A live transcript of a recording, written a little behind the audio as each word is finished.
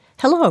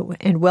Hello,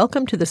 and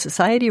welcome to the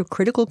Society of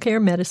Critical Care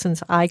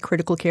Medicine's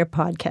iCritical Care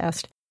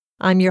podcast.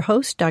 I'm your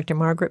host, Dr.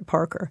 Margaret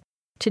Parker.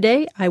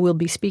 Today, I will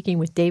be speaking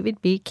with David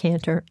B.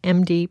 Kantor,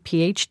 MD,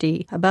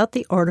 PhD, about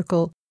the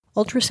article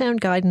Ultrasound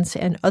Guidance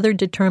and Other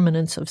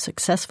Determinants of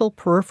Successful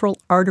Peripheral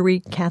Artery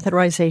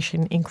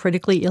Catheterization in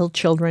Critically Ill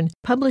Children,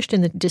 published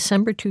in the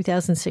December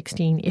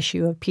 2016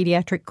 issue of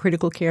Pediatric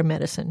Critical Care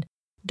Medicine.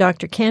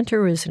 Dr.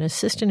 Kantor is an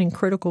assistant in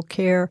critical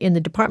care in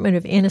the Department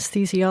of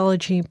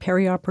Anesthesiology,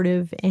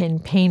 Perioperative,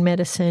 and Pain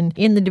Medicine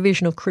in the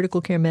Division of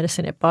Critical Care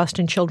Medicine at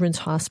Boston Children's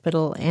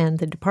Hospital and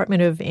the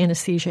Department of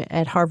Anesthesia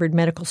at Harvard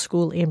Medical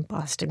School in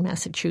Boston,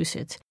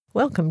 Massachusetts.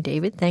 Welcome,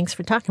 David. Thanks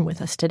for talking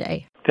with us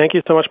today. Thank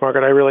you so much,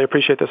 Margaret. I really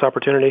appreciate this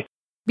opportunity.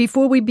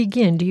 Before we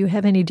begin, do you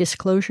have any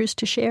disclosures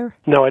to share?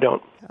 No, I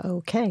don't.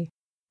 Okay.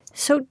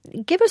 So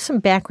give us some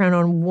background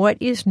on what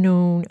is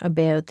known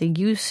about the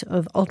use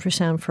of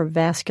ultrasound for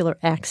vascular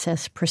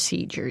access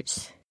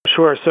procedures.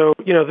 Sure. So,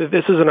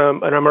 this is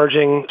an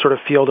emerging sort of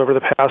field over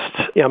the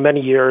past,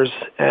 many years.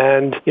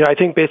 And, I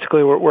think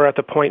basically we're at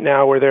the point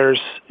now where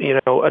there's,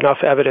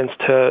 enough evidence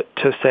to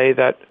say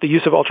that the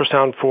use of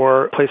ultrasound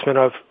for placement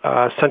of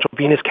central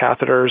venous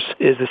catheters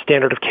is the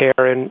standard of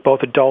care in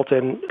both adult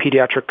and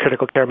pediatric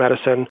critical care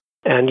medicine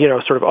and,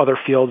 sort of other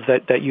fields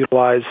that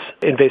utilize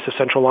invasive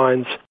central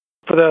lines.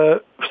 For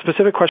the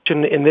specific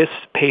question in this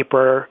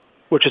paper,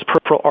 which is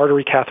peripheral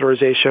artery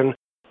catheterization,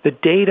 the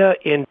data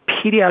in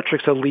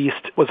pediatrics at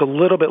least was a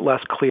little bit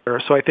less clear.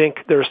 So I think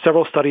there are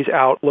several studies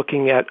out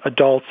looking at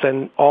adults,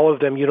 and all of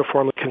them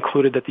uniformly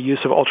concluded that the use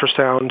of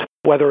ultrasound,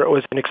 whether it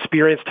was in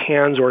experienced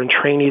hands or in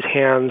trainees'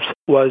 hands,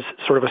 was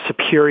sort of a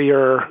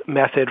superior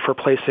method for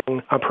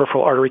placing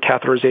peripheral artery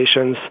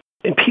catheterizations.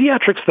 In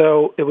pediatrics,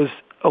 though, it was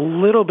a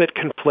little bit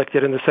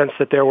conflicted in the sense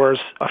that there was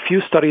a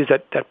few studies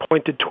that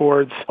pointed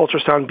towards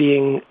ultrasound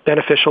being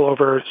beneficial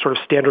over sort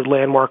of standard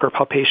landmark or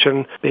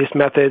palpation-based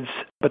methods.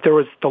 But there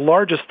was the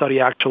largest study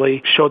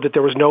actually showed that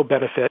there was no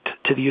benefit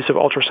to the use of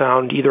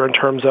ultrasound, either in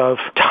terms of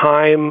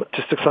time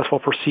to successful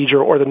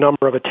procedure or the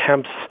number of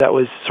attempts that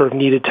was sort of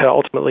needed to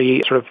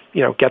ultimately sort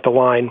of, get the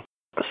line.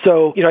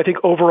 So, I think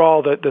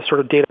overall the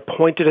sort of data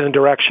pointed in the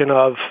direction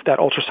of that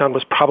ultrasound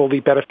was probably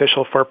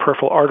beneficial for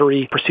peripheral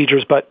artery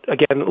procedures, but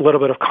again, a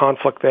little bit of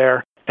conflict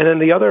there. And then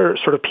the other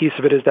sort of piece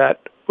of it is that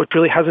what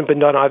really hasn't been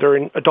done either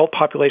in adult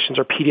populations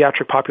or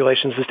pediatric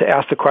populations is to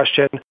ask the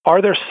question,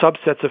 are there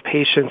subsets of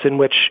patients in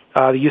which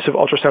the use of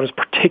ultrasound is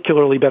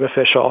particularly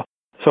beneficial?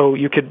 So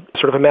you could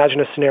sort of imagine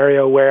a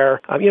scenario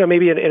where,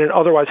 maybe in an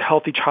otherwise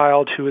healthy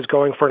child who is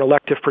going for an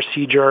elective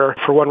procedure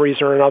for one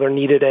reason or another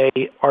needed a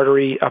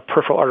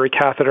peripheral artery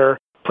catheter,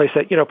 place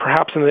that,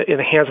 perhaps in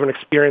the hands of an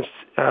experienced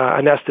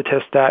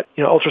anesthetist that,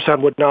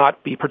 ultrasound would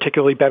not be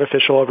particularly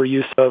beneficial over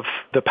use of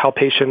the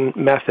palpation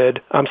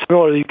method.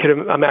 Similarly, you could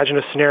imagine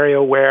a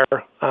scenario where,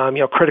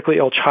 critically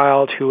ill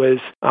child who is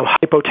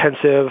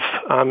hypotensive,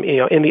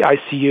 in the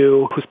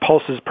ICU, whose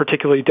pulse is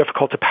particularly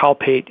difficult to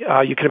palpate.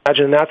 You can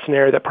imagine in that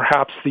scenario that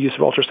perhaps the use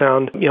of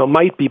ultrasound,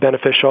 might be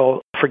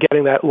beneficial for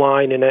getting that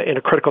line in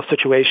a critical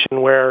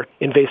situation where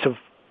invasive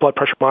blood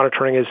pressure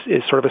monitoring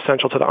is sort of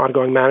essential to the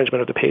ongoing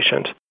management of the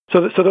patient. So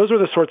those are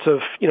the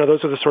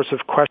sorts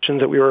of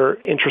questions that we were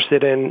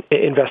interested in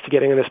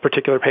investigating in this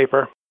particular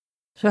paper.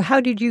 So how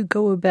did you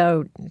go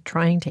about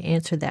trying to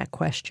answer that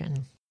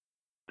question?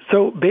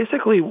 So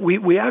basically,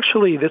 we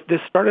actually,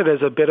 this started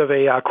as a bit of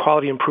a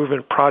quality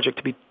improvement project,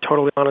 to be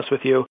totally honest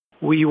with you.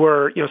 We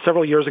were,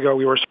 several years ago,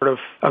 we were sort of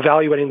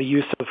evaluating the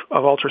use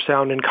of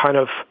ultrasound and kind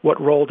of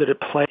what role did it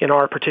play in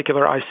our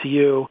particular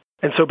ICU.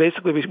 And so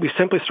basically, we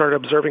simply started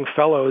observing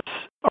fellows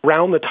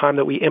around the time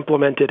that we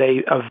implemented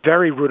a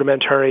very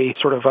rudimentary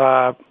sort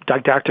of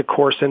didactic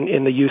course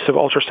in the use of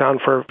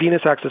ultrasound for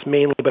venous access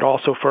mainly, but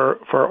also for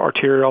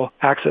arterial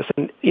access.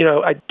 And,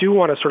 I do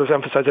want to sort of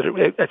emphasize that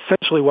it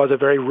essentially was a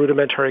very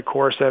rudimentary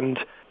course. And,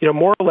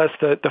 more or less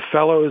the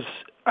fellows,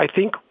 I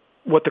think,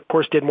 what the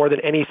course did more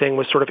than anything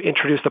was sort of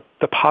introduce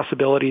the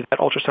possibility that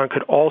ultrasound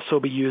could also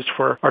be used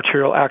for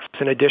arterial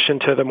access in addition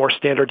to the more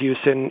standard use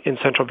in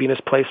central venous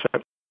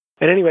placement.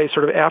 And anyway,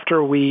 sort of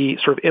after we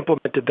sort of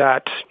implemented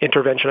that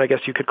intervention, I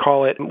guess you could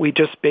call it, we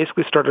just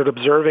basically started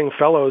observing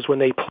fellows when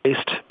they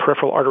placed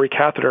peripheral artery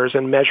catheters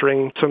and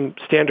measuring some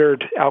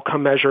standard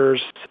outcome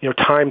measures,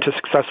 time to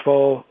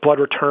successful blood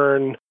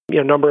return,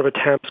 number of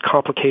attempts,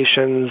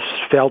 complications,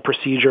 failed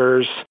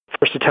procedures,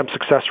 first attempt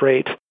success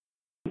rate,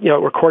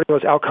 recording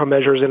those outcome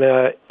measures in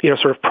a,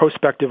 sort of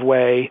prospective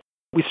way.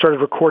 We started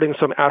recording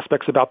some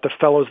aspects about the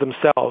fellows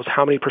themselves.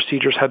 How many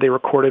procedures had they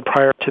recorded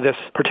prior to this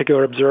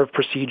particular observed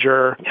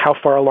procedure? How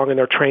far along in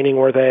their training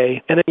were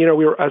they? And then,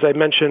 we were, as I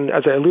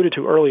alluded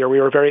to earlier, we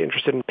were very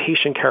interested in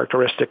patient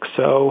characteristics.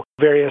 So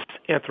various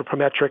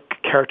anthropometric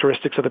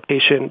characteristics of the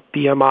patient,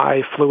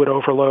 BMI, fluid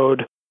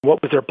overload,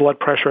 what was their blood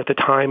pressure at the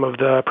time of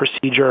the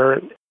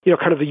procedure,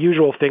 kind of the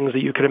usual things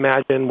that you could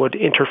imagine would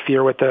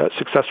interfere with the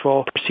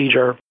successful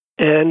procedure.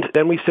 And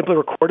then we simply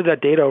recorded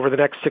that data over the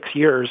next 6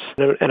 years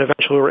and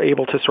eventually were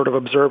able to sort of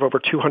observe over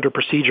 200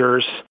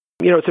 procedures.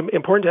 It's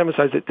important to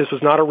emphasize that this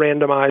was not a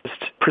randomized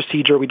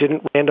procedure. We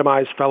didn't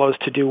randomize fellows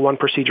to do one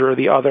procedure or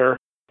the other.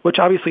 which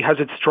obviously has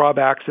its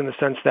drawbacks in the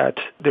sense that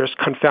there's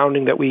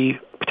confounding that we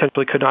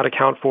potentially could not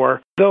account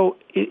for, though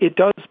it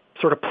does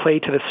sort of play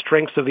to the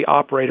strengths of the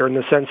operator in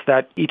the sense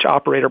that each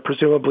operator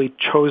presumably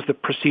chose the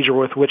procedure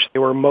with which they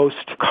were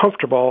most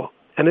comfortable.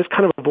 And this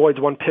kind of avoids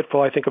one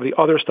pitfall, I think, of the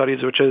other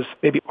studies, which is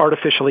maybe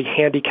artificially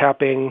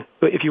handicapping.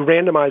 If you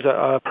randomize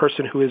a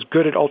person who is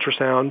good at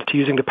ultrasound to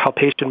using the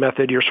palpation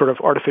method, you're sort of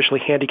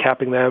artificially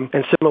handicapping them.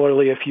 And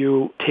similarly, if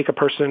you take a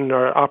person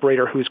or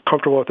operator who's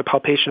comfortable with the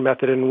palpation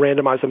method and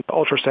randomize them to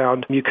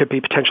ultrasound, you could be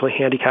potentially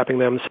handicapping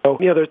them. So,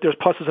 there's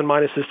pluses and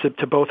minuses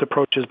to both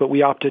approaches, but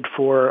we opted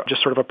for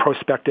just sort of a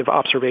prospective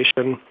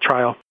observation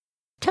trial.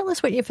 Tell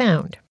us what you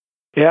found.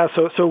 Yeah,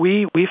 so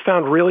we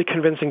found really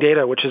convincing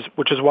data, which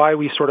is why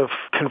we sort of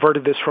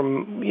converted this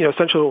from,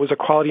 essentially what was a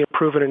quality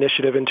improvement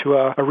initiative into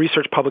a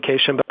research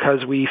publication,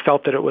 because we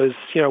felt that it was,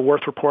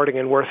 worth reporting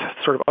and worth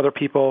sort of other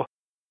people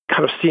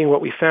kind of seeing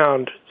what we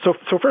found. So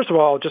first of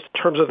all, just in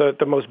terms of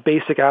the most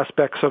basic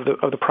aspects of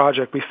the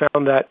project, we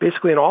found that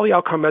basically in all the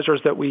outcome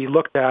measures that we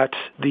looked at,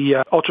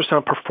 the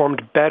ultrasound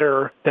performed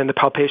better than the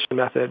palpation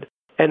method.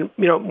 And,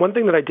 one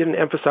thing that I didn't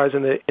emphasize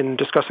in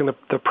discussing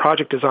the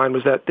project design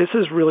was that this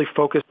is really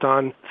focused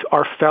on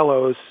our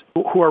fellows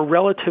who are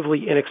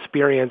relatively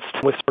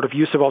inexperienced with sort of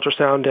use of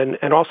ultrasound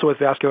and also with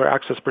vascular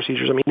access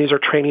procedures. I mean, these are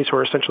trainees who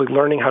are essentially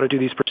learning how to do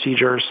these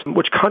procedures,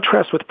 which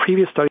contrasts with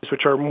previous studies,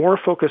 which are more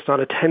focused on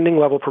attending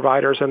level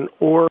providers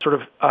or sort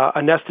of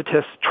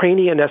anesthetists,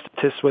 trainee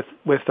anesthetists with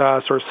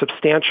sort of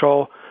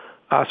substantial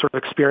sort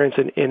of experience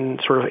in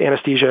sort of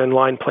anesthesia and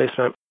line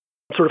placement.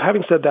 Sort of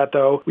having said that,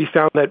 though, we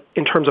found that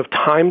in terms of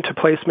time to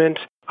placement,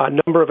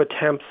 number of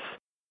attempts,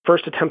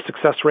 first attempt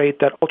success rate,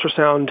 that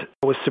ultrasound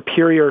was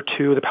superior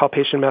to the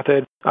palpation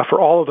method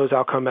for all of those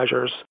outcome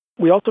measures.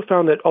 We also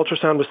found that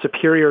ultrasound was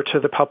superior to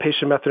the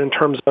palpation method in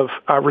terms of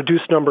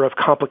reduced number of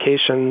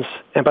complications,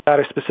 and by that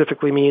I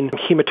specifically mean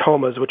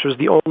hematomas, which was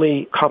the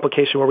only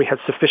complication where we had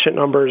sufficient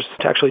numbers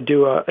to actually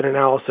do an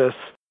analysis.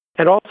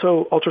 And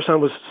also,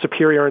 ultrasound was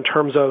superior in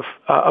terms of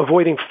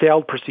avoiding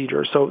failed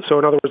procedures. So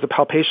in other words, the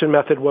palpation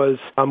method was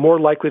more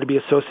likely to be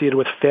associated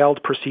with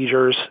failed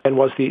procedures than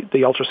was the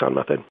ultrasound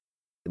method.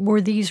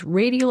 Were these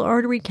radial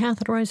artery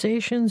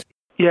catheterizations?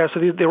 Yeah, so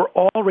they were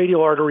all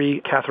radial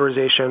artery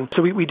catheterization.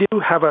 So we do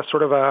have a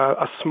sort of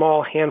a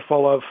small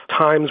handful of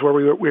times where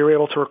we were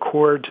able to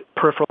record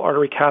peripheral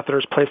artery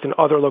catheters placed in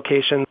other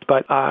locations,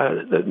 but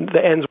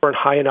the ends weren't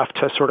high enough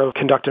to sort of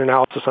conduct an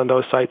analysis on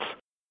those sites.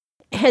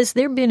 Has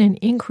there been an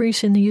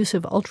increase in the use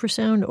of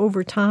ultrasound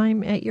over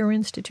time at your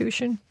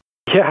institution?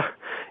 Yeah,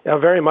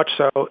 very much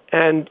so.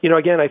 And,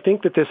 again, I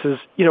think that this is,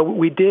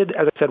 we did,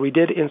 as I said, we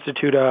did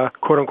institute a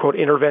quote-unquote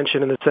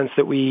intervention in the sense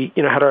that we,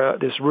 had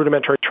this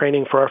rudimentary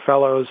training for our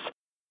fellows.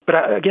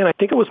 But again, I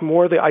think it was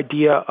more the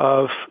idea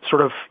of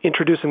sort of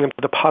introducing them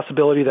to the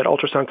possibility that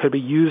ultrasound could be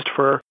used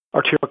for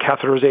arterial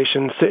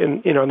catheterization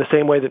in the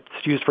same way that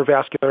it's used for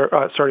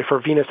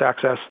for venous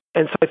access.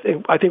 And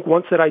so I think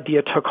once that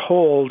idea took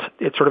hold,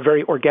 it sort of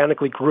very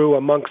organically grew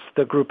amongst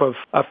the group of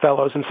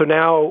fellows. And so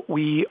now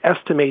we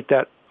estimate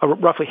that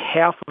roughly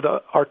half of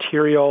the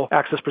arterial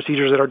access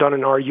procedures that are done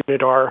in our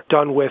unit are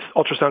done with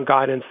ultrasound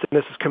guidance. And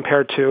this is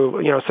compared to,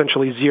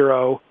 essentially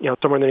zero,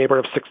 somewhere in the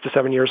neighborhood of 6 to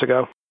 7 years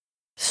ago.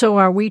 So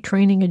are we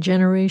training a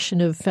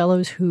generation of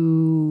fellows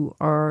who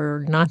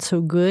are not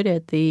so good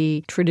at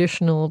the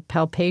traditional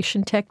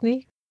palpation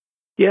technique?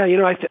 Yeah,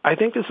 I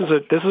think this is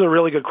a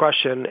really good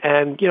question,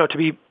 and to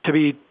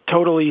be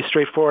totally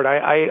straightforward,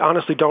 I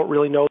honestly don't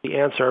really know the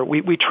answer.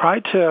 We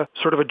tried to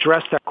sort of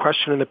address that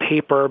question in the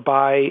paper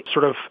by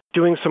sort of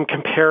doing some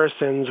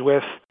comparisons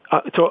with.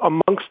 So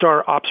amongst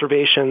our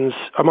observations,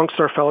 amongst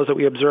our fellows that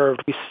we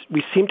observed,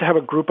 we seem to have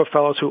a group of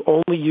fellows who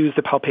only use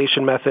the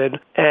palpation method,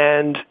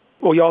 and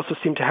we also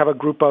seem to have a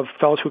group of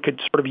fellows who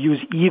could sort of use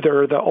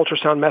either the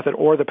ultrasound method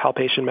or the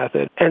palpation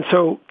method. And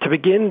so to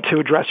begin to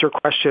address your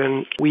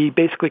question, we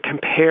basically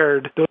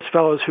compared those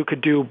fellows who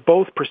could do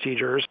both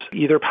procedures,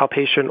 either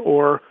palpation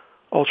or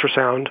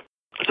ultrasound.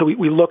 So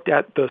we looked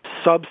at the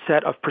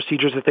subset of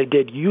procedures that they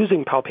did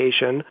using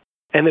palpation,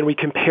 and then we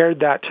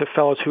compared that to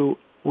fellows who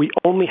we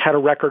only had a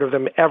record of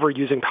them ever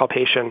using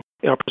palpation.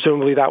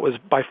 Presumably that was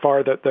by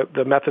far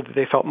the method that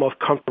they felt most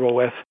comfortable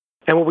with.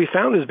 And what we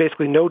found is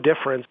basically no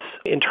difference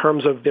in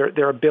terms of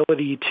their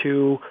ability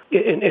to,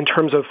 in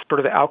terms of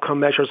sort of the outcome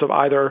measures of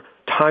either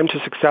time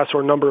to success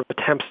or number of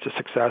attempts to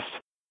success.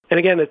 And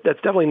again, that's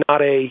definitely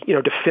not a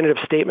definitive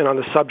statement on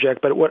the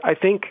subject, but what I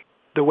think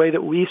the way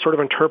that we sort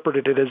of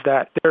interpreted it is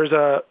that there's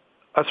a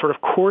sort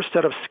of core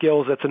set of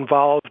skills that's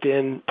involved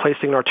in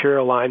placing an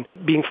arterial line,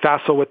 being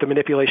facile with the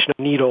manipulation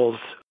of needles,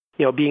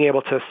 being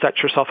able to set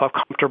yourself up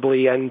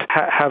comfortably and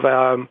have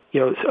a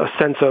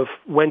sense of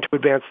when to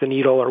advance the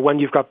needle or when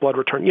you've got blood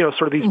return,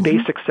 sort of these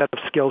basic set of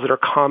skills that are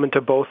common to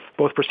both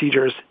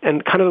procedures.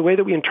 And kind of the way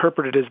that we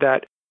interpret it is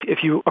that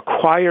if you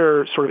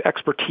acquire sort of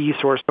expertise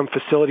or some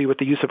facility with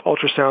the use of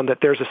ultrasound, that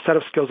there's a set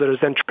of skills that is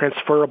then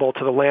transferable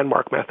to the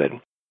landmark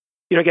method.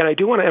 again, I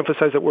do want to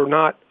emphasize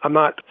that I'm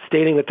not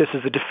stating that this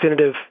is the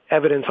definitive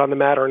evidence on the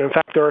matter. And in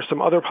fact, there are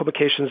some other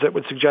publications that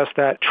would suggest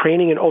that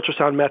training in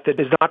ultrasound method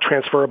is not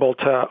transferable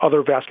to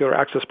other vascular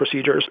access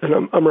procedures.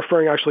 And I'm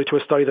referring actually to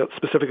a study that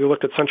specifically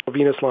looked at central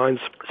venous lines.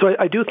 So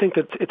I do think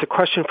that it's a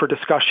question for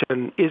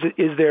discussion.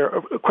 Is there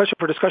a question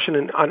for discussion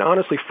and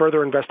honestly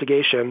further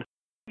investigation?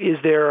 Is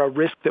there a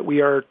risk that we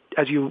are,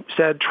 as you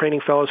said,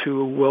 training fellows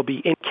who will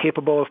be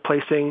incapable of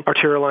placing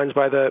arterial lines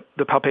by the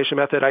palpation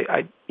method?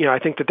 I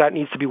think that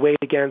needs to be weighed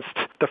against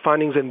the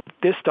findings in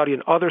this study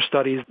and other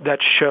studies that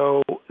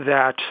show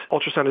that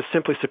ultrasound is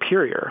simply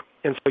superior.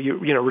 And so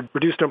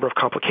reduced number of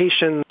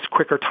complications,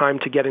 quicker time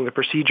to getting the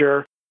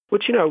procedure,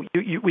 which,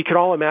 we could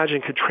all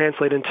imagine could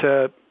translate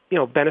into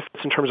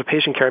benefits in terms of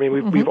patient care. I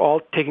mean, we've all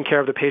taken care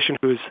of the patient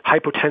who's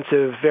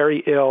hypotensive,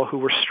 very ill, who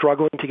were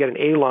struggling to get an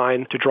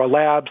A-line, to draw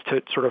labs,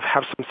 to sort of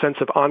have some sense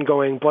of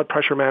ongoing blood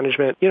pressure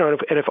management. And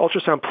if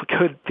ultrasound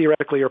could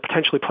theoretically or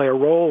potentially play a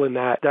role in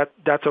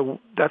that's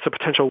a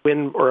potential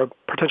win or a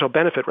potential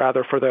benefit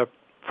rather for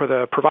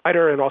the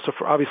provider and also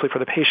obviously for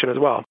the patient as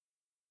well.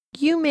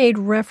 You made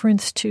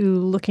reference to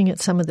looking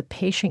at some of the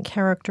patient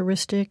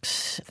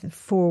characteristics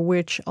for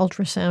which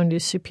ultrasound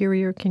is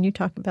superior. Can you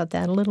talk about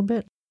that a little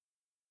bit?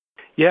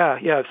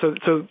 Yeah.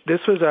 So this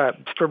was,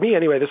 for me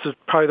anyway, this was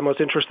probably the most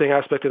interesting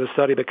aspect of the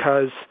study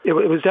because it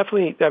was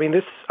definitely,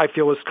 this I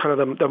feel was kind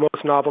of the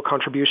most novel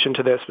contribution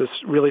to this, was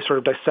really sort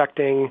of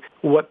dissecting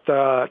what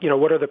are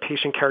the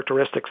patient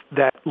characteristics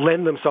that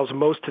lend themselves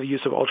most to the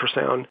use of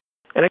ultrasound.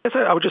 And I guess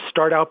I would just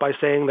start out by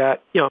saying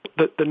that,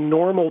 the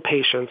normal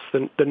patients,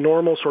 the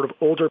normal sort of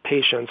older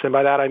patients, and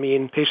by that I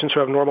mean patients who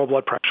have normal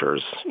blood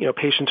pressures,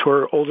 patients who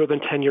are older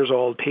than 10 years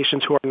old,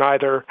 patients who are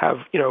neither have,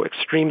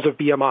 extremes of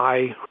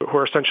BMI, who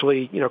are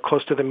essentially,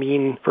 close to the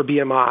mean for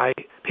BMI,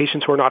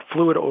 patients who are not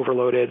fluid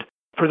overloaded.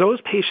 For those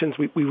patients,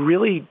 we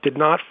really did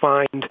not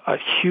find a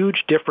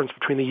huge difference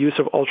between the use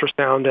of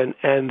ultrasound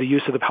and the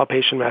use of the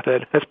palpation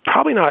method. That's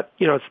probably not,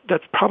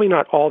 that's probably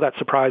not all that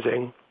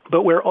surprising.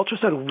 But where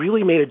ultrasound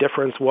really made a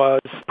difference was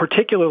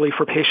particularly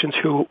for patients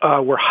who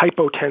were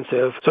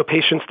hypotensive, so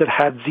patients that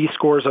had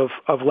Z-scores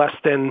of less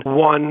than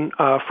 1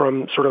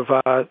 from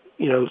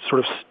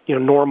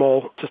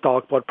normal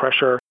systolic blood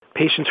pressure,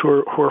 patients who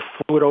are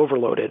fluid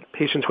overloaded,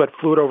 patients who had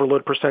fluid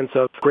overload percents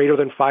of greater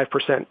than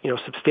 5%,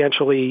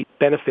 substantially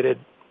benefited.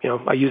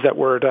 I use that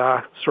word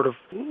sort of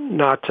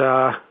not.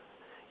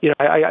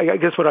 I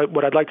guess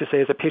what I'd like to say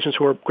is that patients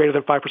who are greater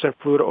than 5%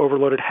 fluid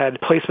overloaded had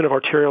placement of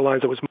arterial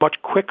lines that was much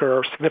quicker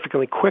or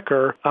significantly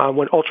quicker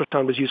when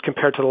ultrasound was used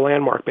compared to the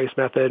landmark-based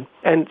method.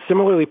 And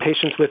similarly,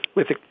 patients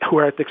who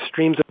are at the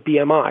extremes of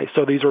BMI.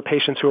 So these were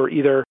patients who are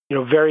either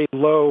very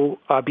low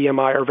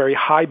BMI or very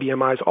high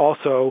BMIs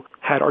also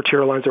had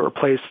arterial lines that were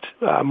placed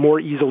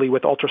more easily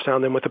with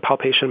ultrasound than with the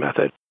palpation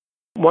method.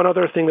 One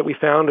other thing that we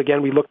found,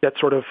 again, we looked at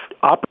sort of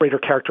operator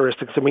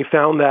characteristics, and we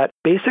found that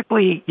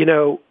basically,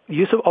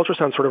 use of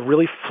ultrasound sort of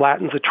really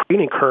flattens the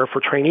training curve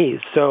for trainees.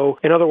 So,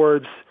 in other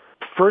words,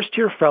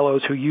 first-year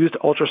fellows who used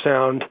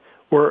ultrasound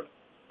were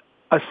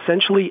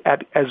essentially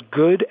as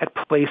good at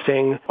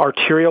placing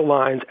arterial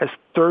lines as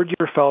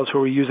third-year fellows who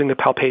were using the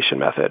palpation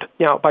method.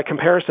 Now, by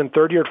comparison,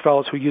 third-year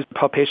fellows who used the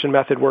palpation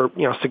method were,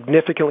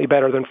 significantly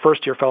better than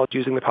first-year fellows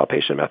using the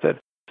palpation method.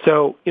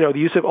 So, the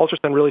use of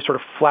ultrasound really sort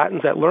of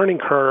flattens that learning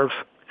curve.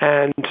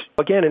 And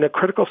again, in a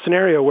critical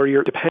scenario where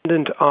you're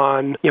dependent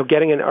on,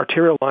 getting an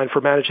arterial line for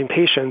managing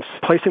patients,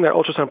 placing that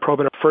ultrasound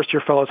probe in a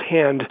first-year fellow's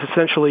hand,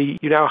 essentially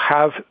you now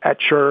have at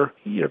your,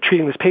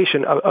 treating this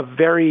patient, a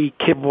very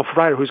capable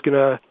provider who's going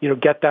to,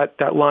 get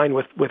that line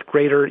with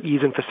greater ease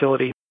and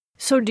facility.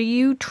 So do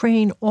you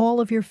train all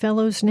of your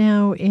fellows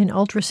now in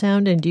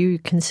ultrasound, and do you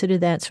consider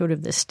that sort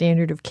of the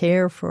standard of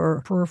care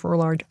for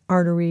peripheral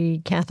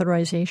artery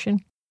catheterization?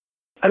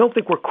 I don't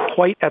think we're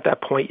quite at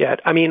that point yet.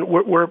 I mean,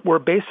 we're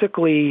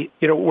basically,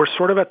 we're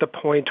sort of at the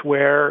point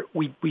where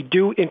we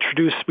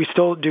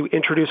still do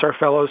introduce our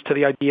fellows to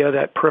the idea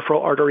that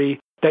peripheral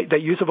artery,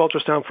 that use of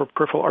ultrasound for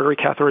peripheral artery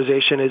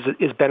catheterization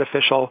is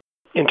beneficial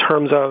in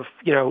terms of,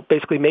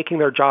 basically making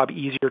their job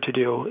easier to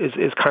do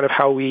is kind of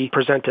how we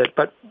present it.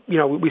 But,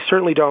 we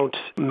certainly don't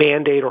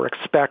mandate or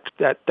expect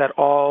that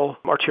all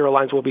arterial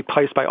lines will be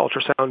placed by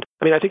ultrasound.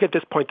 I mean, I think at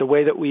this point, the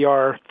way that we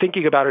are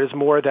thinking about it is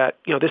more that,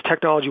 this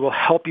technology will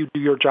help you do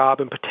your job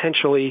and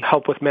potentially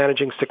help with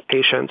managing sick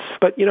patients.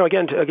 But,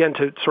 again,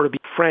 to sort of be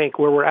frank,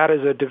 where we're at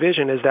as a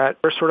division is that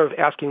we're sort of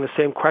asking the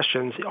same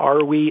questions.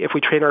 If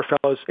we train our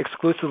fellows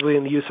exclusively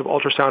in the use of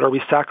ultrasound, are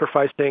we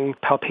sacrificing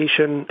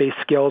palpation-based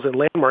skills and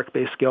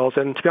landmark-based skills?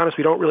 And to be honest,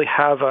 we don't really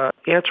have an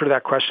answer to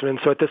that question. And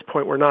so at this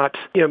point, we're not,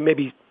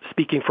 maybe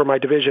speaking for my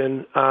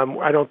division,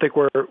 I don't think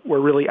we're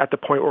really at the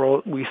point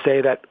where we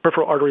say that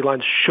peripheral artery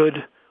lines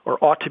should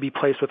or ought to be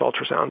placed with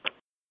ultrasound.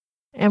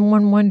 And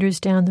one wonders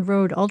down the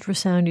road,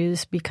 ultrasound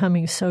is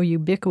becoming so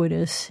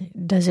ubiquitous.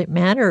 Does it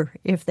matter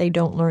if they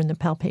don't learn the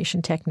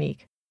palpation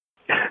technique?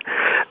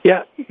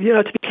 Yeah,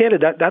 to be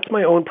candid, that's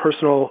my own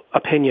personal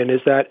opinion,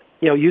 is that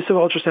use of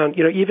ultrasound,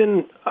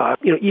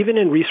 even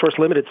in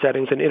resource-limited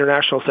settings and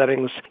international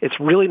settings, it's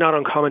really not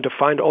uncommon to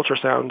find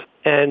ultrasound.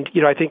 And,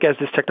 I think as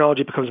this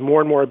technology becomes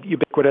more and more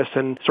ubiquitous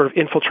and sort of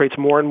infiltrates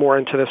more and more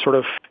into the sort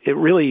of,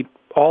 really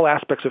all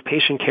aspects of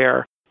patient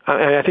care,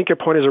 and I think your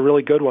point is a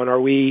really good one. Are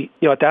we,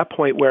 at that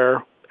point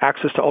where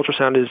access to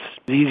ultrasound is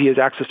as easy as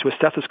access to a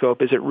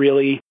stethoscope, is it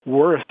really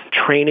worth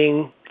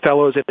training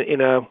fellows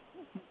in a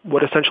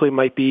what essentially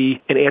might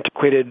be an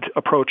antiquated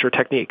approach or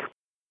technique?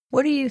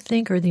 What do you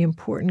think are the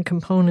important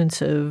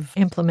components of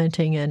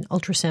implementing an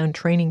ultrasound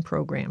training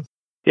program?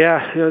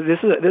 Yeah, this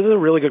is a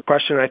really good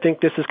question. I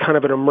think this is kind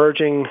of an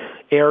emerging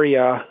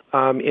area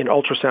in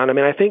ultrasound. I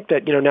mean, I think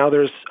that now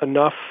there's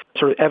enough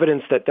sort of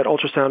evidence that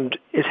ultrasound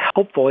is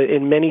helpful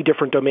in many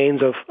different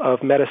domains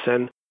of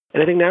medicine.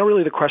 And I think now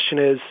really the question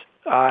is,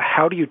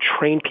 how do you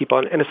train people?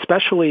 And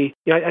especially,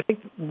 I think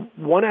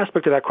one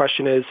aspect of that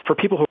question is for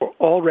people who are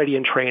already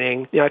in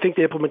training, I think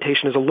the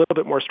implementation is a little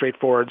bit more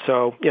straightforward.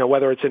 So,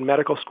 whether it's in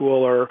medical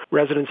school or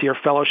residency or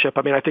fellowship,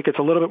 I mean, I think it's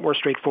a little bit more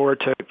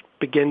straightforward to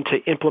begin to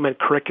implement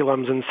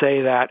curriculums and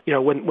say that,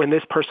 when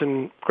this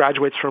person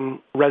graduates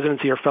from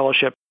residency or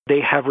fellowship,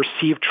 they have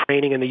received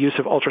training in the use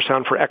of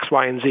ultrasound for X,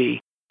 Y, and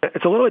Z.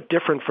 It's a little bit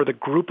different for the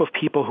group of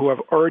people who have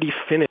already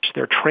finished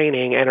their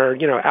training and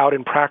are, out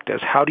in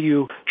practice. How do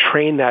you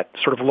train that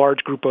sort of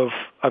large group of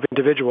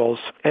individuals?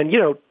 And,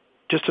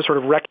 just to sort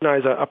of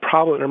recognize a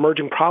problem, an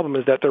emerging problem,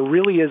 is that there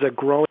really is a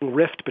growing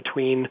rift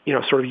between,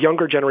 sort of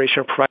younger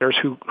generation of providers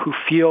who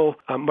feel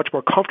much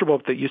more comfortable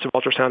with the use of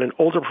ultrasound and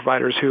older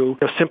providers who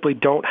simply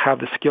don't have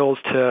the skills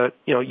to,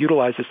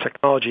 utilize this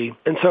technology.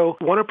 And so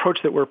one approach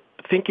that we're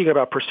thinking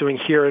about pursuing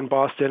here in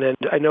Boston, and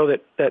I know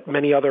that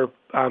many other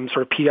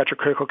sort of pediatric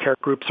critical care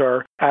groups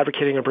are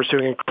advocating and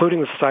pursuing,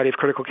 including the Society of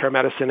Critical Care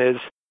Medicine, is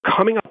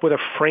coming up with a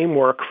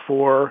framework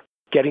for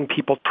getting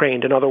people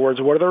trained. In other words,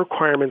 what are the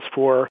requirements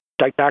for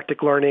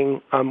didactic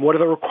learning? What are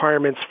the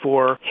requirements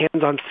for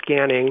hands-on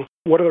scanning?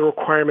 What are the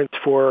requirements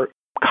for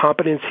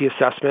competency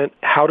assessment?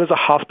 How does a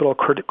hospital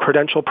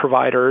credential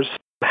providers?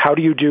 How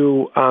do you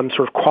do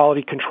sort of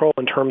quality control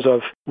in terms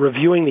of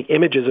reviewing the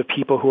images of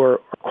people who are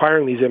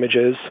acquiring these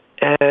images?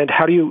 And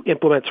how do you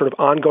implement sort of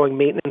ongoing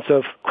maintenance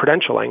of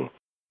credentialing?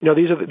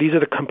 These are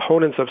the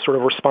components of sort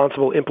of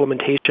responsible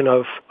implementation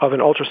of an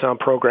ultrasound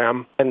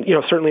program, and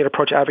certainly an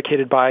approach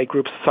advocated by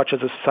groups such as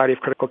the Society of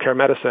Critical Care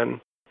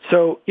Medicine.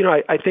 So,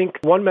 I think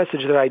one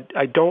message that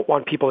I don't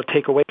want people to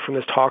take away from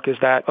this talk is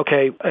that,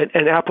 okay,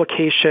 an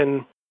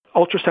application,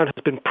 ultrasound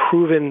has been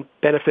proven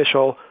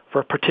beneficial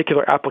for a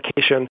particular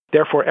application.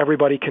 Therefore,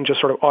 everybody can just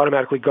sort of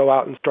automatically go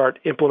out and start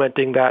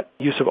implementing that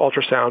use of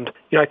ultrasound.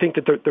 I think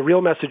that the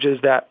real message is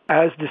that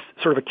as this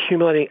sort of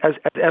as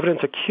evidence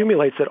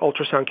accumulates that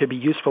ultrasound can be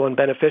useful and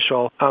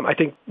beneficial, I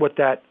think what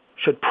that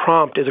should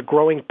prompt is a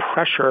growing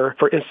pressure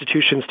for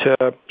institutions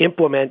to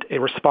implement a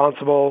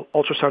responsible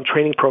ultrasound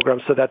training program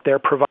so that their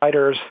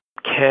providers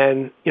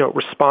can,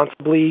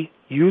 responsibly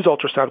use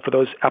ultrasound for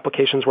those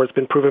applications where it's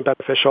been proven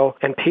beneficial,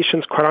 and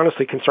patients, quite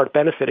honestly, can start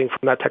benefiting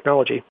from that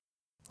technology.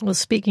 Well,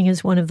 speaking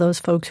as one of those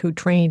folks who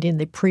trained in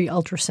the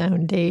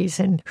pre-ultrasound days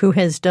and who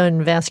has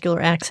done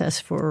vascular access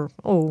for,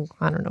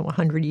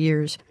 100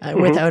 years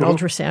without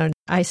ultrasound,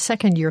 I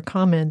second your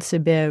comments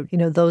about,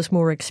 those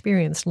more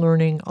experienced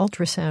learning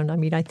ultrasound. I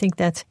mean, I think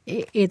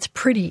it's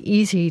pretty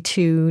easy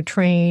to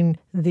train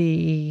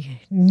the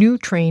new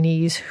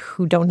trainees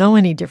who don't know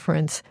any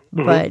difference,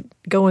 but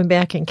going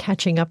back and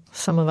catching up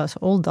some of us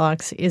old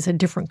docs is a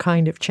different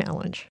kind of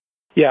challenge.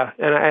 Yeah,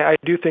 and I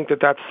do think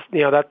that's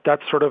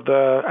that's sort of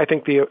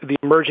the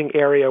emerging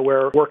area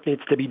where work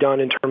needs to be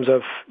done in terms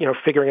of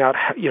figuring out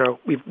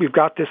we've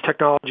got this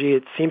technology,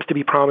 it seems to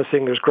be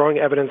promising, there's growing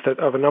evidence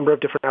of a number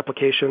of different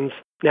applications.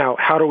 Now,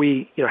 how do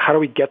we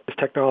get this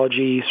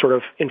technology sort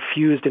of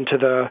infused into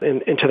the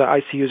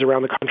ICUs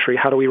around the country?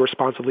 How do we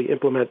responsibly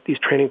implement these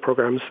training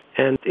programs?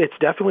 And it's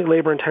definitely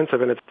labor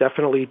intensive, and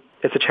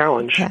it's a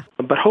challenge. Yeah.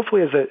 But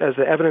hopefully, as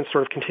the evidence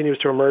sort of continues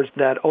to emerge,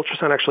 that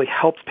ultrasound actually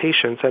helps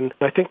patients, and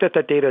I think that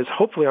data is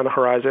hopefully on the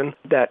horizon.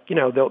 That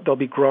there'll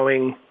be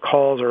growing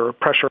calls or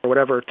pressure or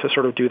whatever to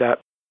sort of do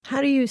that.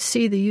 How do you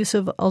see the use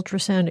of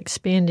ultrasound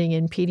expanding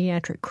in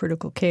pediatric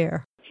critical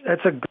care?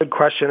 That's a good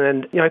question,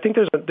 and I think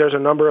there's a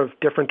number of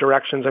different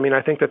directions. I mean,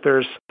 I think that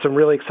there's some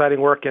really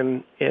exciting work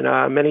in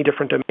many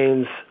different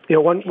domains.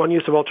 One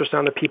use of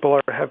ultrasound that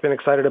people have been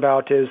excited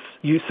about is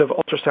use of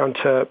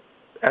ultrasound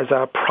as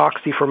a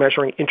proxy for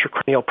measuring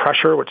intracranial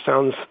pressure, which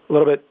sounds a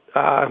little bit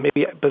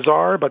maybe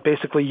bizarre, but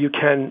basically you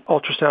can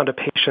ultrasound a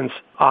patient's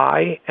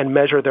eye and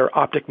measure their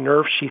optic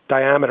nerve sheath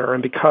diameter.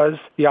 And because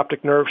the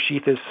optic nerve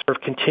sheath is sort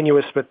of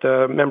continuous with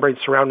the membrane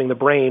surrounding the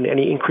brain,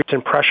 any increase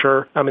in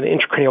pressure in the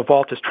intracranial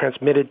vault is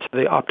transmitted to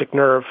the optic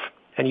nerve,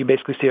 and you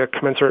basically see a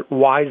commensurate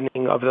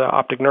widening of the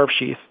optic nerve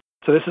sheath.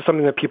 So this is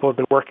something that people have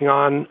been working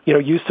on.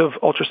 Use of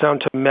ultrasound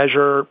to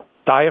measure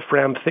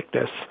diaphragm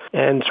thickness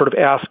and sort of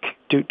ask,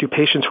 do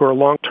patients who are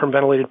long-term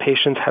ventilated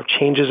patients have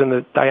changes in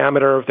the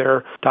diameter of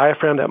their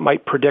diaphragm that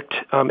might predict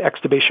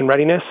extubation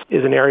readiness,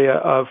 is an area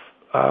of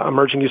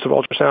emerging use of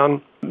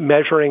ultrasound.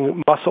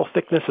 Measuring muscle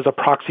thickness as a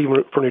proxy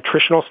for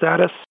nutritional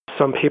status.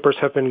 some papers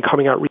have been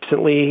coming out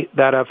recently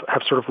that have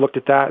sort of looked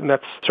at that, and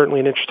that's certainly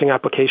an interesting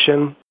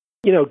application.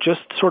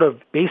 Just sort of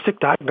basic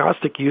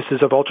diagnostic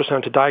uses of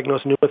ultrasound to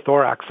diagnose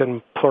pneumothorax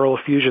and pleural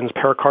effusions,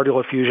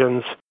 pericardial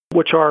effusions,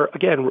 which are,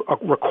 again,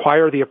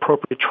 require the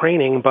appropriate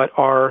training, but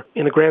are,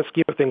 in the grand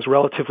scheme of things,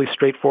 relatively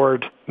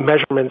straightforward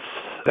measurements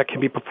that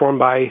can be performed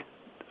by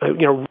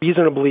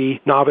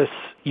reasonably novice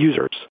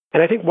users.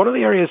 And I think one of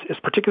the areas is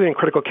particularly in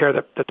critical care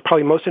that's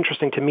probably most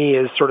interesting to me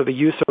is sort of the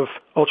use of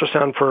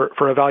ultrasound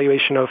for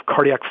evaluation of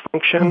cardiac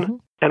function,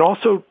 and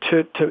also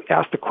to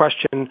ask the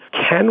question,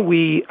 can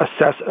we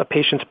assess a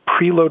patient's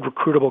preload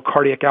recruitable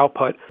cardiac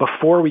output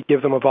before we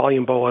give them a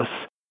volume bolus?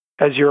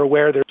 As you're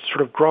aware, there's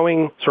sort of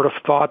growing sort of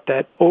thought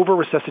that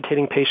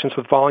over-resuscitating patients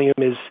with volume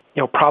is,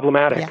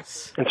 problematic.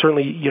 Yes. And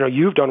certainly,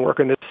 you've done work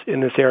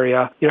in this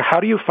area. How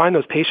do you find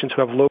those patients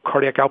who have low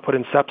cardiac output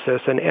in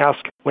sepsis and ask,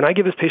 when I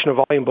give this patient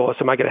a volume bolus,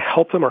 am I going to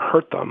help them or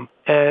hurt them?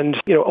 And,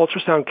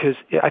 ultrasound, because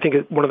I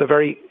think one of the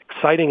very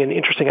exciting and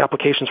interesting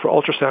applications for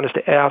ultrasound is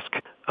to ask,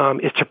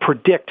 is to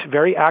predict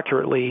very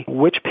accurately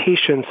which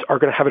patients are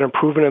going to have an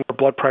improvement in their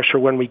blood pressure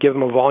when we give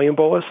them a volume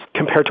bolus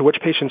compared to which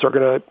patients are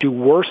going to do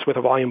worse with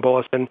a volume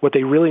bolus, and what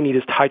they really need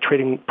is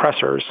titrating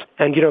pressors.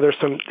 And,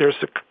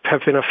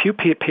 have been a few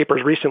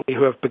papers recently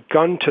who have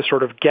begun to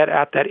sort of get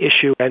at that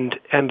issue, and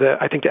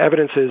I think the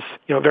evidence is,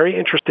 very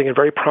interesting and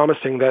very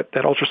promising that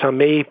ultrasound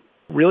may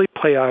really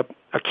play a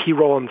key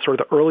role in sort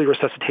of the early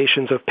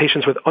resuscitations of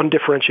patients with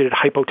undifferentiated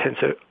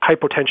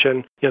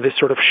hypotension, this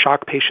sort of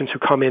shock patients who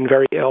come in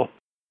very ill.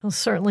 Well,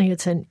 certainly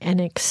it's an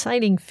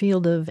exciting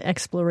field of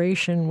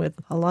exploration with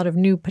a lot of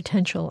new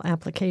potential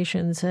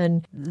applications,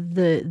 and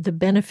the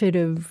benefit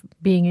of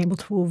being able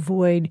to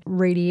avoid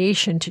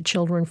radiation to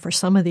children for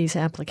some of these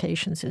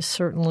applications is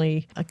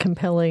certainly a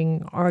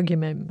compelling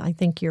argument. I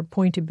think your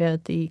point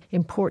about the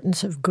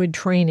importance of good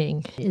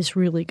training is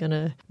really going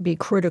to be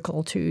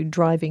critical to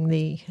driving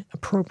the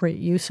appropriate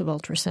use of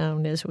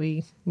ultrasound as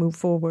we move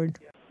forward.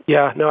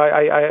 Yeah, no,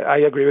 I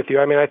agree with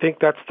you. I mean, I think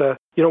that's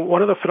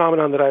one of the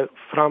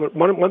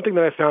one thing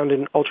that I found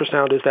in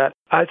ultrasound is that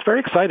it's very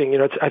exciting.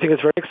 I think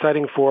it's very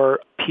exciting for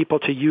people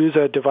to use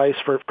a device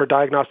for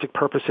diagnostic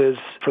purposes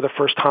for the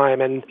first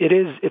time, and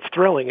it's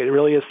thrilling. It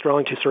really is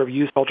thrilling to sort of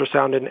use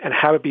ultrasound and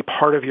have it be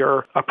part of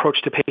your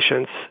approach to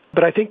patients.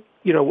 But I think,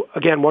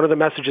 again, one of the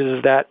messages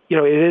is that,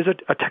 it is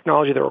a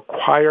technology that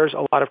requires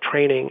a lot of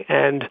training.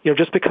 And,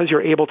 just because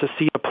you're able to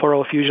see a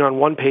pleural effusion on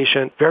one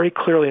patient very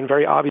clearly and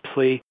very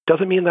obviously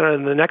doesn't mean that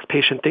on the next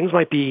patient things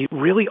might be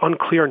really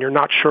unclear and you're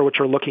not sure what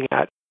you're looking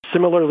at.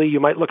 Similarly, you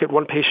might look at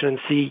one patient and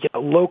see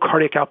low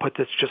cardiac output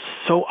that's just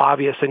so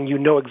obvious, and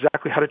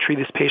exactly how to treat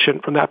this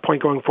patient from that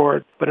point going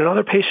forward. But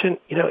another patient,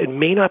 it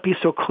may not be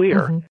so clear.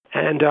 Mm-hmm.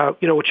 And,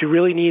 what you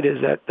really need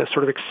is that the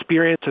sort of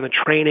experience and the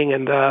training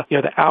and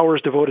the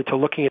hours devoted to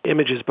looking at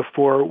images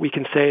before we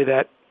can say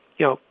that,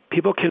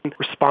 people can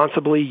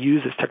responsibly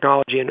use this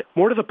technology. And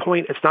more to the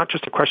point, it's not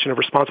just a question of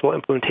responsible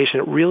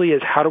implementation. It really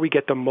is, how do we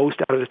get the most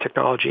out of this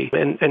technology?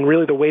 And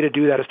really the way to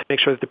do that is to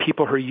make sure that the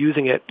people who are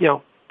using it,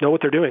 know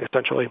what they're doing,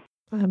 essentially.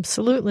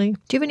 Absolutely. Do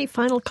you have any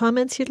final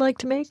comments you'd like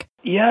to make?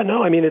 Yeah,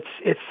 no, I mean,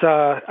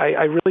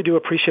 I really do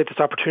appreciate this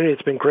opportunity.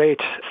 It's been great.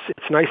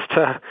 It's nice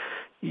to,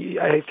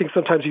 I think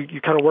sometimes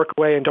you kind of work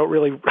away and don't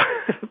really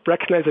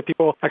recognize that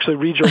people actually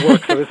read your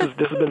work. So this has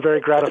been very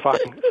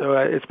gratifying. So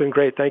it's been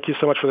great. Thank you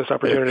so much for this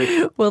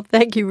opportunity. Well,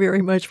 thank you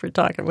very much for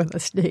talking with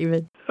us,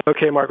 David.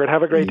 Okay, Margaret.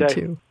 Have a great day. You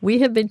too. We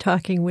have been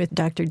talking with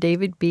Dr.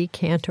 David B.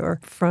 Kantor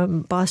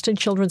from Boston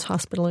Children's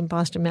Hospital in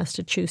Boston,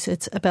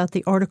 Massachusetts, about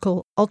the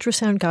article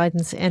Ultrasound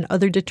Guidance and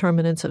Other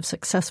Determinants of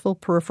Successful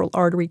Peripheral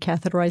Artery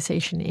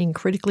Catheterization in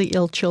Critically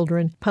Ill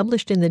Children,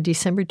 published in the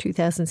December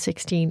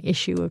 2016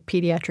 issue of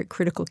Pediatric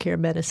Critical Care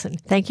Medicine.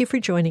 Thank you for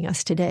joining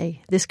us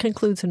today. This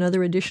concludes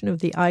another edition of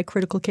the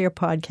iCritical Care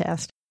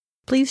podcast.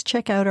 Please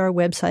check out our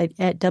website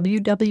at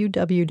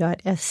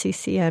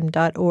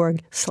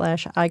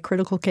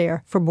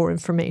www.sccm.org/iCriticalCare for more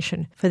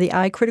information. For the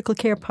iCritical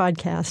Care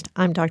podcast,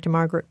 I'm Dr.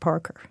 Margaret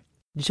Parker.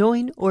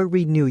 Join or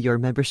renew your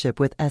membership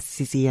with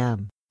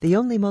SCCM, the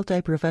only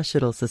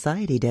multi-professional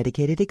society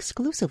dedicated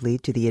exclusively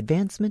to the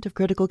advancement of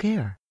critical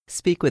care.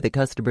 Speak with a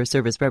customer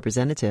service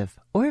representative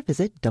or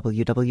visit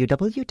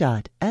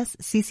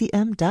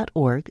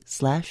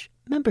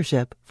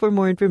www.sccm.org/membership for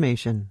more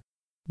information.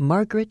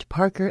 Margaret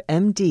Parker,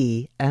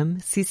 MD,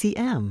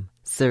 MCCM,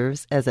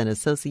 serves as an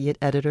associate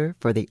editor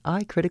for the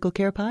iCritical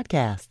Care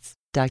podcasts.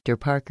 Dr.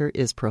 Parker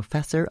is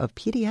professor of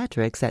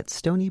pediatrics at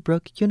Stony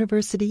Brook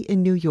University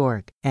in New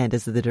York and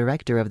is the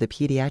director of the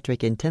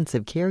Pediatric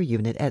Intensive Care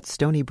Unit at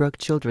Stony Brook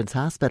Children's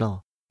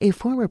Hospital. A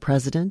former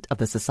president of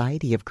the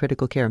Society of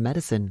Critical Care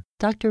Medicine,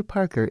 Dr.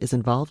 Parker is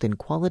involved in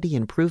quality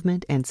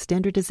improvement and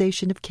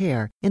standardization of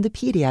care in the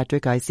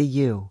pediatric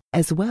ICU,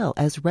 as well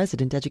as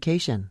resident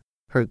education.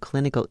 Her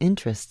clinical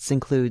interests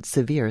include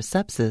severe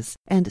sepsis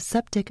and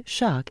septic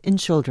shock in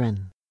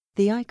children.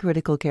 The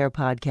iCritical Care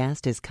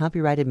podcast is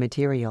copyrighted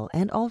material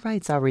and all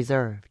rights are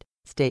reserved.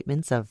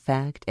 Statements of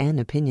fact and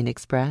opinion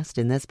expressed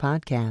in this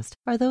podcast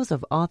are those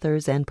of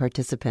authors and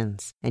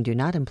participants and do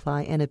not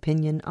imply an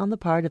opinion on the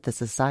part of the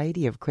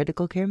Society of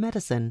Critical Care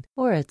Medicine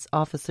or its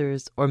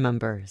officers or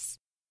members.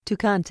 To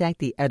contact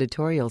the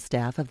editorial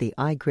staff of the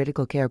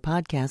iCritical Care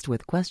podcast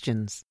with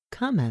questions,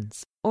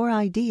 comments, or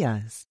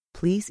ideas,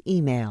 please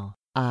email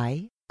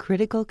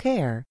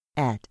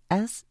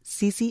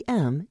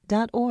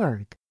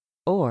icriticalcare@sccm.org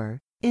or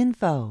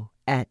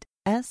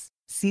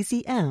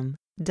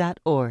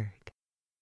info@sccm.org.